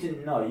 isn't it? You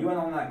didn't know. You went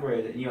on that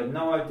grid and you had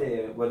no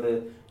idea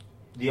whether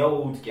the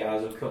old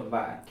guys have come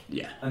back.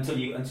 Until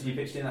you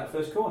pitched in that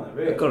first corner,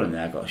 really. I got in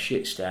there, I got a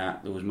shit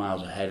start. There was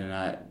miles ahead, and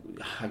I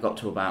got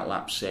to about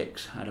lap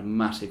 6. I had a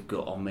massive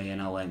gut on me, and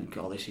I went,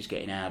 God, this is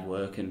getting hard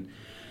work, and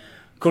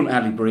couldn't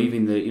hardly breathe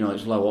in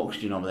it's low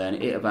oxygen over there, and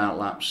it hit about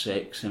lap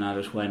 6, and I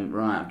just went,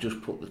 right, I've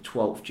just put the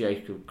 12th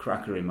Jacob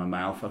cracker in my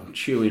mouth. I'm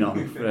chewing on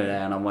it,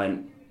 and I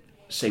went,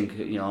 sink,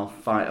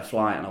 fight or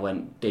flight, and I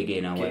went dig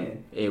in. I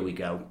went, here we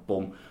go,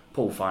 boom,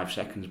 pull 5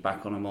 seconds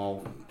back on them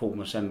all, pulled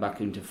my send back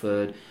into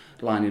third,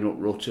 lining up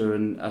Rutter,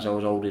 and as I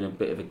was holding a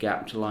bit of a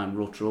gap to line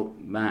Rutter up,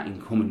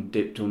 Martin come and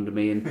dipped under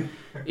me, and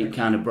it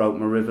kind of broke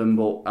my rhythm,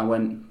 but I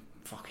went,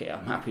 fuck it,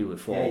 I'm happy with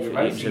fourth. It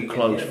was a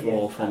close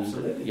fourth,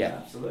 and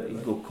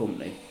absolutely. Good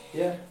company.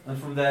 Yeah, and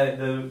from there,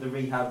 the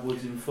rehab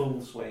was in full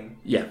swing.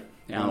 Yeah.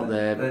 Out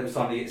there, it was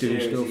time to get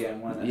serious stuff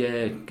again, wasn't it?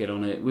 Yeah, get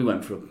on it. We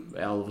went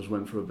all of us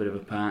went for a bit of a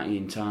party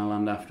in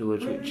Thailand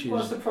afterwards, really? which is...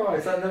 What a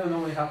surprise, that never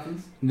normally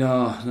happens.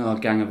 No, a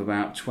gang of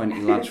about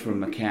 20 lads from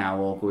Macau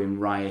all going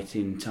riot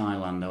in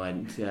Thailand. I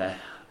went,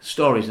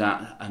 stories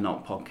that are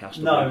not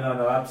podcastable.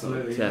 No,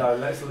 absolutely. No,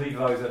 let's leave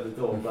those at the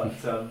door, but...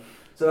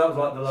 So that was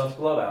like the last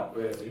blowout,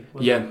 really.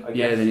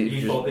 Then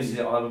you thought this is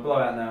it. I'll have a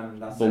blowout now,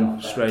 and that's boom,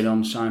 it. Straight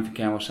on, signed for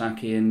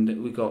Kawasaki,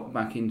 and we got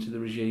back into the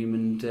regime,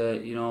 and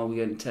we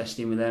getting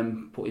testing with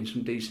them, put in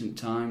some decent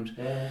times.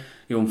 Yeah.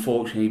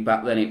 Unfortunately,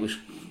 back then it was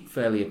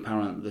fairly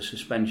apparent the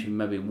suspension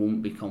maybe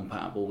won't be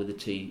compatible with the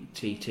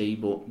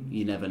TT, but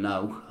you never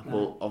know.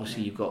 But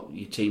obviously you've got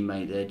your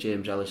teammate there,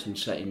 James Ellison,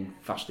 setting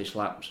fastest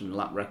laps and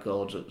lap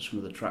records at some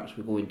of the tracks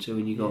we're going to,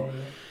 and you got.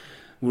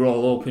 We're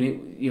all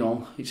hoping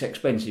it's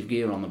expensive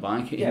gear on the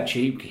bike. It ain't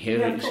cheap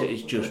gear.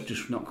 It's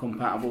just not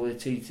compatible with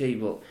TT.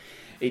 But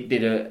it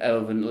did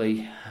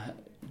evidently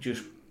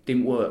just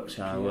didn't work.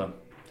 So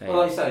well,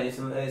 like you say,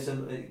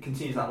 it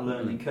continues that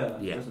learning curve,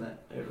 doesn't it?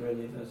 It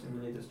really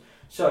does.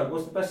 So,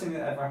 what's the best thing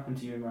that ever happened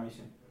to you in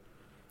racing?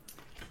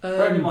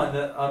 Bear in mind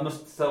that I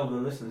must tell the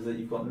listeners that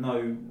you've got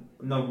no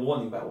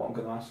warning about what I'm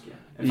going to ask you.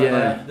 In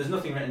fact, there's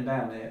nothing written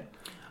down here.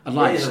 I'd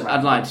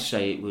like to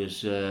say it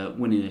was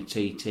winning a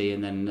TT,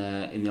 and then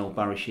in the old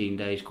Barry Sheen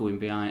days going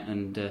behind,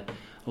 and a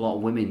lot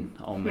of women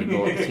on me,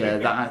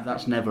 but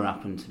that's never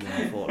happened to me,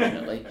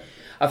 unfortunately.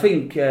 I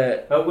think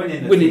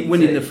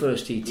winning the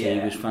first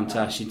TT was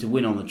fantastic. To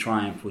win on the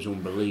Triumph was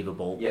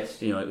unbelievable.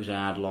 Yes. It was a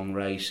hard, long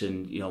race,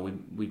 and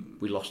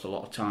we lost a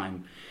lot of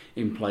time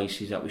in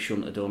places that we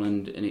shouldn't have done,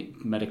 and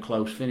it made a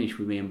close finish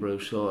with me and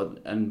Bruce. So,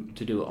 and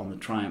to do it on the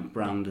Triumph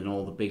brand and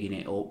all the bigging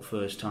it up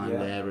first time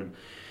there, and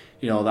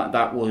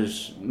that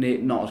was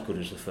not as good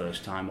as the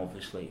first time,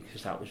 obviously,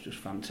 because that was just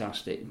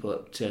fantastic.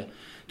 But to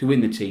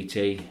win the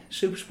TT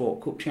Super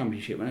Sport Cup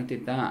Championship, when I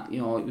did that, it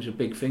was a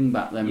big thing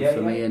back then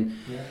for me. And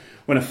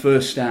when I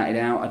first started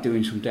out, I was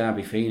doing some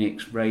Derby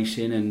Phoenix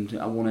racing, and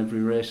I won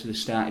every race. I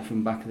started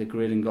from back of the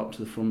grid and got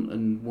to the front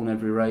and won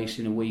every race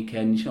in a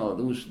weekend. There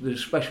was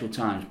special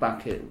times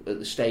back at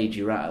the stage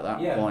you're at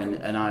that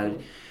point, and I had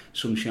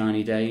some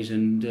shiny days.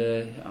 And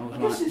I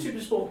guess the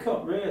Super Sport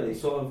Cup really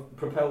sort of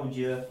propelled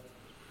you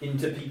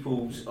into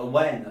people's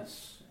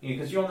awareness,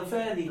 because you're on a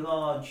fairly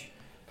large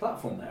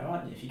platform there,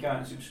 aren't you? If you go out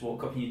in Super Sport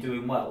Cup and you're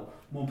doing well,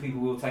 more people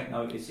will take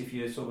notice if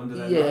you're sort of under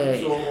their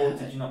nose, or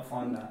did you not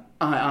find that?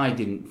 I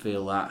didn't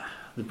feel that.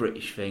 The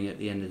British thing at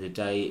the end of the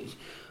day,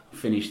 I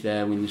finished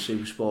there, win the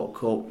Super Sport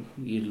Cup,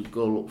 you'd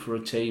go look for a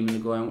team and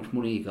they'd go, how much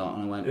money you got?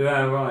 And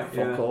I went,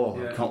 fuck all,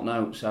 I can't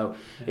know. So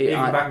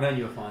back then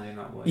you were finding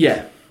that way?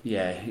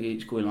 Yeah,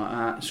 it's going like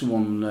that.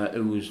 Someone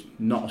who was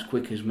not as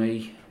quick as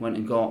me went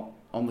and got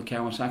on the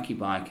Kawasaki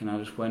bike, and I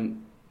just went,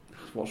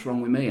 what's wrong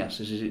with me? I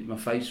says, is it my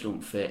face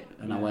don't fit?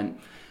 And I went,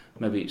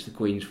 maybe it's the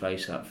Queen's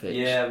face that fits.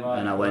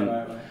 And I went,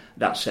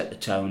 that set the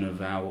tone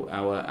of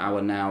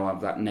our now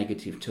have that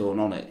negative tone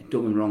on it.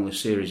 Don't get me wrong, the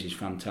series is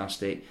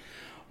fantastic.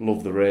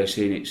 Love the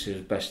racing, it's the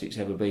best it's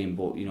ever been,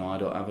 but I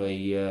don't have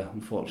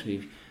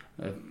unfortunately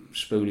a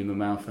spoon in my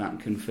mouth that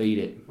can feed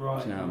it.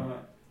 Right.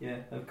 Yeah,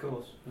 of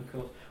course.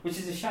 Which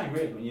is a shame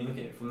really when you look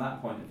at it from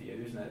that point of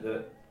view, isn't it?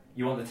 That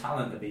you want the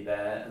talent to be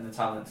there and the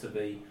talent to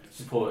be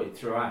supported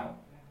throughout.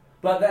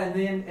 But then at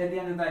the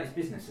end of the day, it's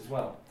business as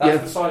well.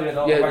 That's the side of it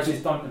that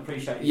racers don't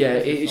appreciate. Yeah,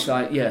 it's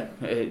like,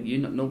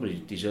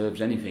 nobody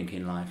deserves anything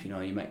in life. You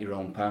make your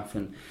own path,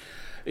 and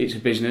it's a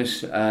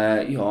business.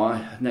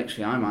 Next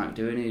thing I might be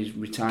doing is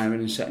retiring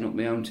and setting up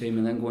my own team,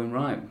 and then going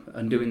right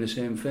and doing the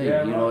same thing.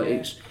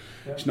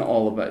 It's not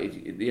all about.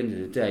 At the end of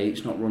the day,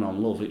 it's not run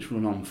on love. It's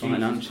run on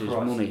finances,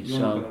 money. You're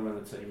not going to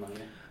run the team, are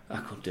you? I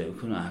could do,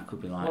 couldn't I? I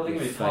could be like the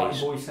face. Party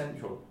Boy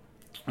Central.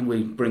 And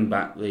we bring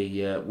back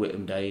the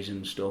Whittam days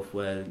and stuff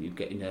where you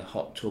get in a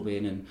hot tub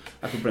in, and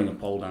I could bring a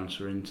pole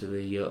dancer into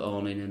the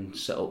awning and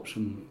set up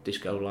some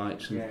disco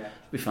lights, and it'd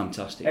be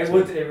fantastic. It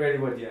really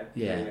would,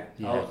 yeah.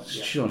 Yeah.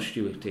 Sean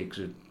Stewart Diggs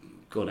would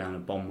go down a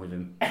bomb with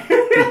him.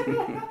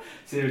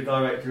 So the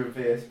director of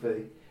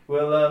VSB.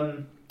 Well,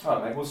 all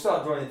right, mate. We'll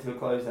start drawing it to a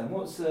close then.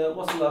 What's the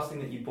last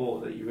thing that you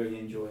bought that you really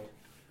enjoyed?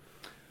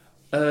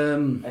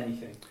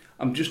 Anything.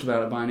 I'm just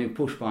about to buy a new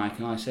push bike,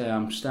 and I say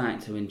I'm starting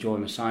to enjoy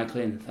my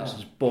cycling. That's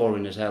as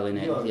boring as hell,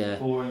 innit?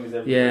 Boring as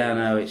everything. Yeah, I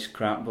know it's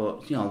crap,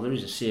 but there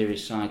is a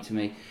serious side to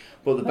me.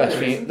 But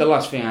the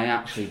last thing I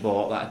actually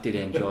bought that I did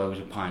enjoy was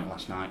a pint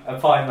last night. A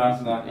pint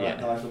last night, yeah.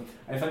 Nice one.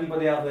 And if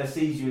anybody out there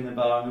sees you in the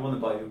bar and they want to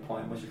buy you a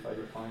pint, what's your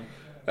favourite pint?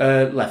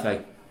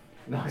 Leffe.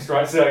 Nice,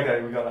 right? So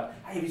okay, we got that.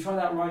 Hey, have you tried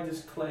that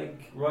Riders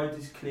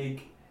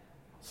Clig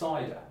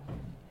cider?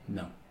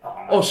 No.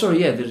 Oh, sorry,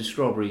 there's a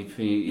strawberry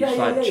thing. It's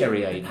like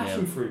cherryade.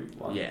 Passion fruit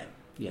one. Yeah.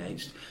 Yeah,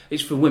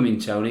 it's for women,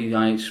 Tony.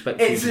 I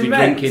expect you to be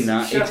drinking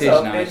that. Shut it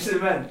up. is nice. It's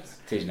immense.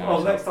 It is nice.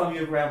 Well, next time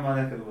you're around my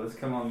neck of the woods,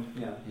 come on.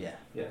 Yeah.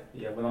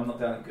 When I'm not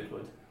down at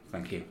Goodwood.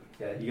 Thank you.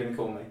 Yeah, you're going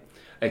to call me?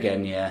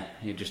 Again, yeah.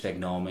 You just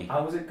ignore me. I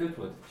was at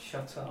Goodwood.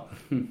 Shut up.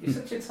 You're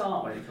such a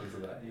tart when it comes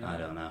to that. I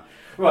don't know.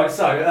 Right,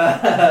 so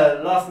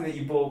last thing that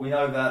you bought, we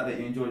know that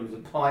you enjoyed was a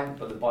pint,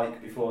 but the bike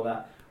before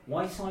that.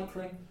 Why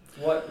cycling?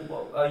 What,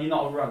 are you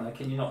not a runner?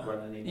 Can you not run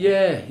anymore?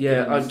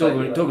 Yeah.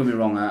 Don't get me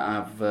wrong.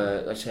 I've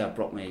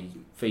broke my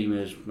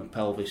femurs, my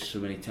pelvis so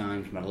many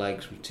times, my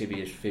legs, my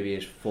tibias,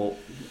 fibias, foot,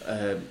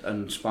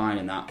 and spine,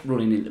 and that.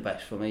 Running isn't the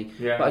best for me.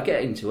 Yeah. But I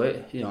get into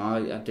it.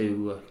 I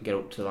do get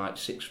up to like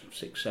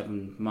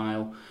 6-7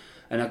 mile,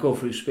 and I go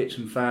through spits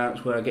and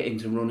farts where I get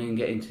into running,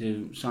 get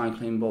into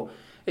cycling. But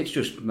it's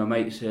just my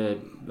mates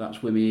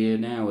that's with me here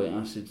now.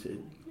 I said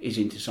he's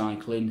into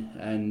cycling,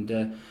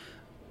 and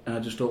I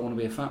just don't want to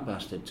be a fat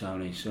bastard,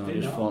 Tony. So I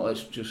just thought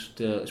let's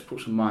put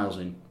some miles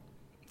in.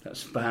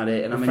 That's about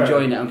it, and I'm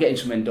enjoying it. I'm getting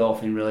some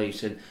endorphin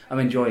release, and I'm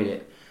enjoying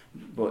it.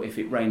 But if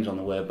it rains on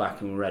the way back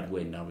and red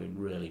wind, I'll be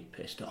really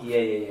pissed off.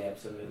 Yeah,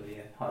 absolutely.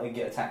 Yeah, I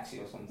get a taxi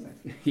or something.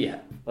 Yeah.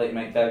 Let your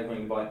mate Dave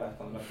bring the bike back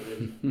on the back of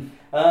it.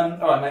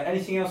 All right, mate.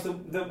 Anything else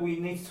that we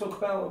need to talk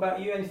about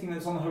you? Anything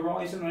that's on the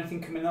horizon, or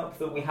anything coming up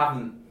that we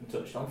haven't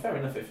touched on? Fair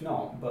enough if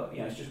not, but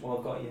it's just while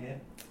I've got you here.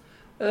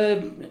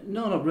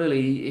 No, not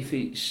really. If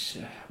it's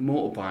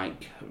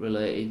motorbike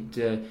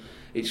related,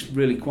 it's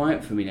really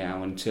quiet for me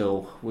now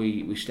until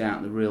we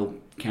start the real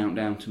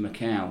countdown to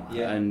Macau.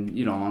 Yeah. And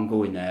I'm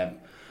going there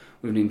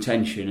with an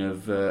intention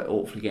of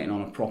hopefully getting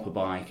on a proper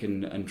bike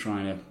and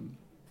trying to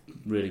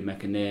really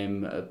make a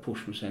name,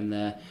 push myself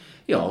there,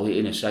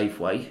 in a safe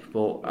way.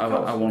 But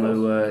I want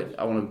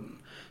to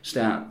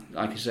start,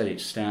 like I said,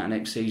 it's start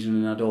next season,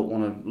 and I don't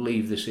want to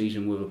leave the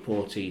season with a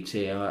poor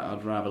TT.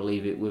 I'd rather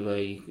leave it with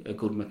a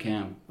good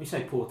Macau. We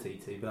say poor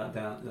TT, but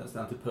that's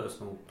down to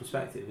personal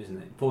perspective, isn't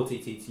it? Poor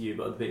TT to you,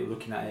 but other people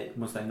looking at it,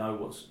 once they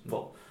know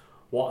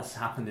what has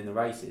happened in the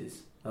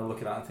races, they'll look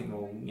at that and think,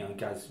 well,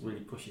 Gaz really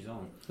pushes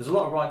on. There's a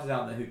lot of riders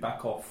out there who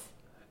back off.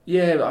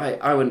 Yeah,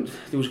 I went.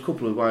 There was a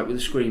couple of with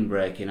the screen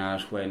braking. I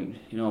just went,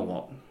 you know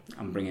what?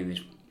 I'm bringing this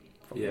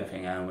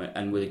thing out,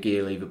 and with a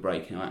gear lever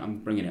braking, I'm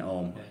bringing it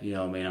home. Yeah. You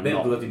know what I mean? I'm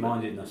not bloody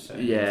mindedness.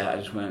 Yeah, I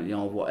just went.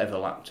 Whatever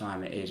lap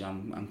time it is,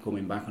 I'm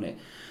coming back on it.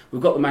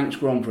 We've got the Manx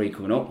Grand Prix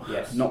coming up.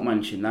 Yes. Not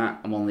mentioned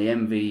that. I'm on the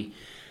MV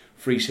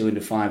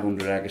 3-cylinder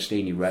 500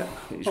 Agostini rep.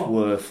 It's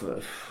worth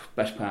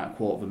best part of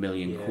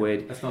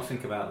 £250,000. Let's not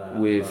think about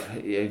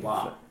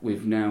that.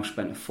 We've now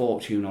spent a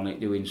fortune on it,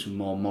 doing some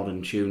more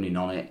modern tuning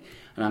on it,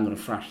 and I'm going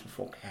to thrash the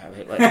fuck out of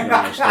it. Let's be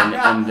honest,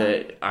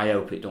 and I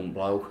hope it don't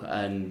blow.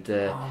 And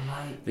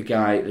the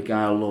guy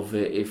will love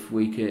it if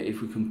we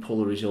can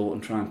pull a result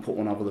and try and put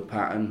one over the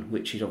pattern,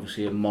 which is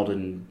obviously a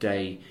modern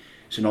day.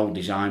 It's an old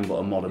design, but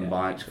a modern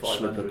bike. It's got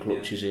slipper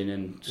clutches in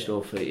and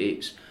stuff.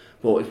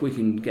 But if we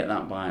can get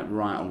that bike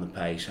right on the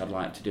pace, I'd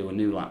like to do a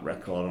new lap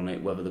record on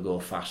it, whether they go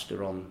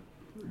faster on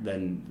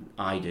than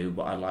I do,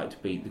 but I'd like to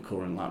beat the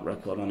current lap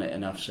record on it,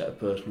 and I've set a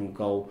personal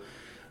goal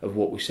of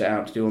what we set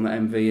out to do on the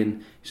MV,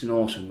 and it's an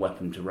awesome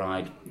weapon to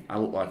ride. I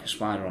look like a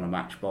spider on a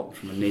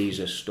matchbox, my knees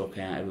are stuck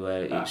out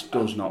everywhere, it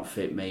does not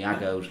fit me. I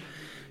goes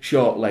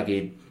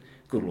short-legged,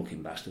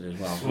 good-looking bastard as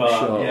well.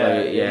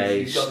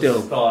 He's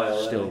still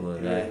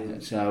there. Yeah.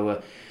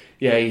 So,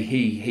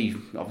 he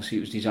obviously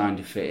it was designed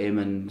to fit him,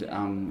 and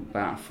I'm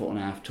about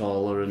 1.5 foot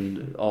taller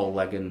and all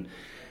leg and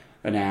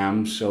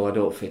arms, so I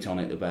don't fit on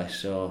it the best.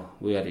 So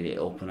we added it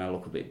up, and I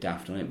look a bit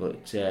daft on it,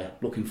 but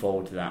looking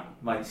forward to that.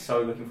 Mate,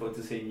 so looking forward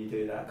to seeing you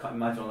do that. I can't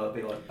imagine that'll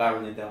be like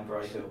barreling down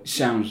Bray Hill.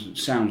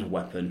 Sounds a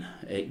weapon.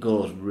 It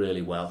goes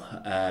really well,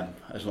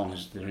 as long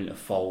as there isn't a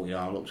fault.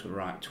 I looked a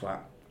right twat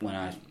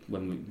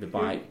when the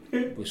bike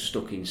was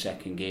stuck in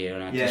second gear,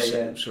 and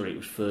it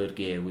was third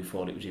gear. We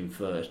thought it was in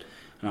first,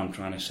 and I'm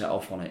trying to set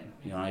off on it.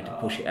 I had to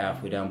push it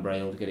halfway down Bray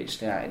Hill to get it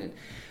started.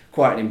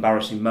 Quite an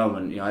embarrassing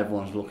moment.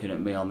 Everyone's looking at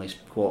me on this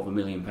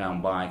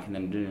 £250,000 bike, and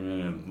then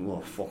I'm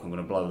going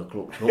to blow the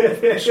clutch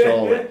up,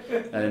 stall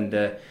it, and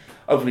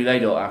hopefully they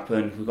don't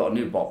happen. We've got a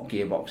new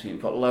gearbox in it.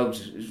 We've got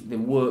loads. The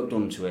work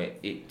done to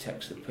it. It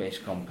takes the piss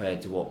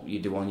compared to what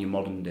you do on your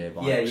modern day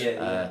bikes.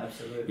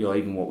 Absolutely.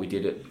 Even what we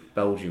did at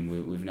Belgium,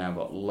 we've now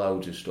got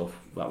loads of stuff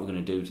that we're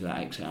going to do to that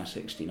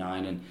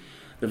XR69, and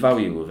the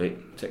value of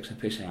it takes the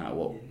piss out of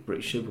what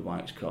British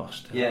superbikes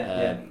cost.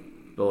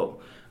 But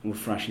we're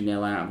thrashing the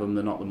hell out of them.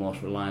 They're not the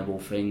most reliable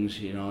things,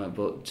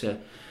 but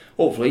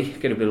hopefully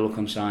get a bit of luck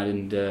on side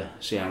and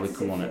see how we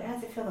come on it. How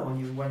does it feel though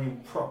when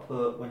you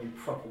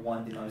proper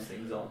winding those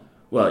things on?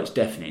 Well, it's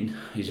deafening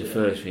is the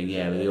first thing,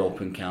 with the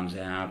open cans.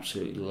 They're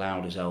absolutely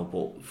loud as hell,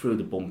 but through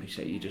the bumpy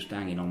set you're just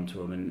hanging on to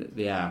them, and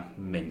they are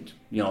mint.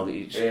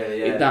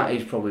 That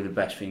is probably the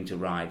best thing to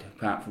ride,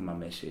 apart from my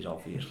missus,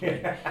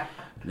 obviously.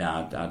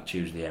 No, I'd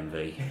choose the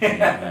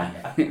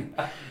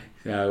MV.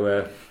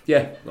 So,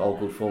 all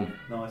good fun.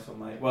 Nice one,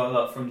 mate. Well,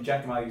 look, from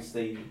Giacomo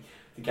Agostini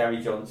to Gary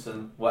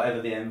Johnson,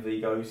 whatever the MV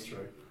goes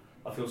through,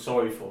 I feel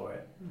sorry for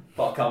it,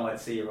 but I can't wait to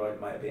see you ride,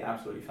 mate. It'll be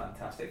absolutely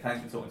fantastic.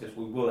 Thanks for talking to us.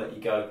 We will let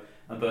you go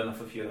and burn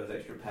off a few of those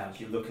extra pounds.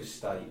 You look a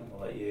state, and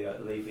we'll let you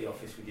leave the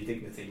office with your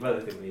dignity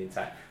relatively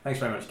intact. Thanks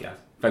very much, Gaz.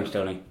 Thanks,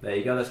 Tony. There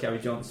you go. That's Gary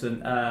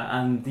Johnson,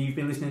 and you've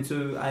been listening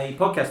to a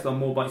podcast on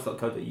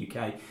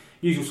morebikes.co.uk.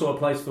 Usual sort of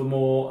place for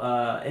more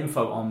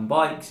info on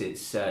bikes.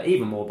 It's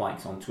Even More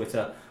Bikes on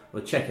Twitter. Or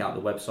check out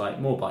the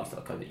website,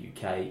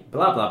 morebikes.co.uk.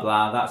 Blah, blah,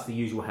 blah. That's the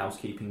usual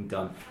housekeeping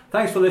done.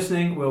 Thanks for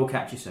listening. We'll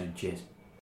catch you soon. Cheers.